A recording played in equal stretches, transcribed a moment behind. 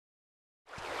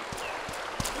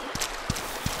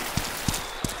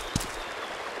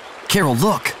Carol,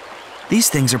 look. These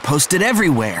things are posted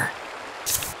everywhere.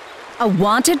 A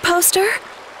wanted poster?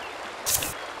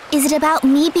 Is it about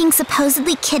me being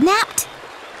supposedly kidnapped?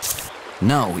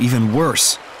 No, even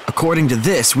worse. According to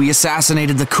this, we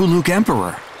assassinated the Kooluk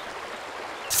Emperor.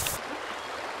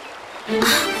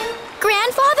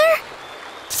 Grandfather?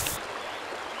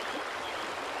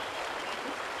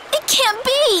 It can't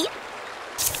be!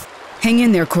 Hang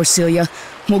in there, Corselia.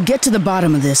 We'll get to the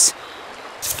bottom of this.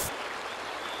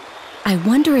 I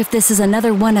wonder if this is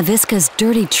another one of Iska's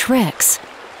dirty tricks.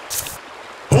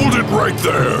 Hold it right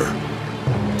there!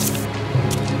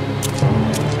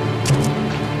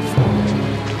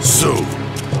 So,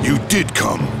 you did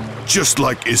come, just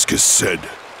like Iska said.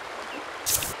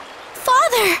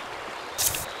 Father!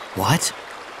 What?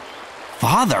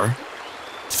 Father?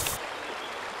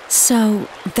 So,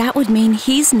 that would mean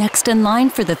he's next in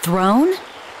line for the throne?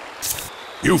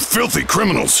 You filthy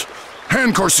criminals!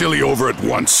 Hand Corselia over at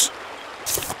once!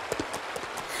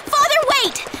 Father,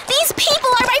 wait! These people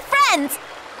are my friends!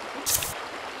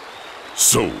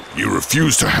 So, you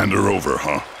refuse to hand her over,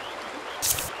 huh?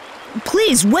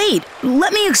 Please, wait!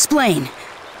 Let me explain.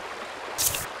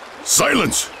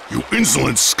 Silence, you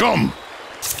insolent scum!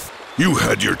 You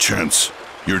had your chance.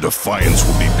 Your defiance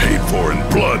will be paid for in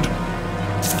blood.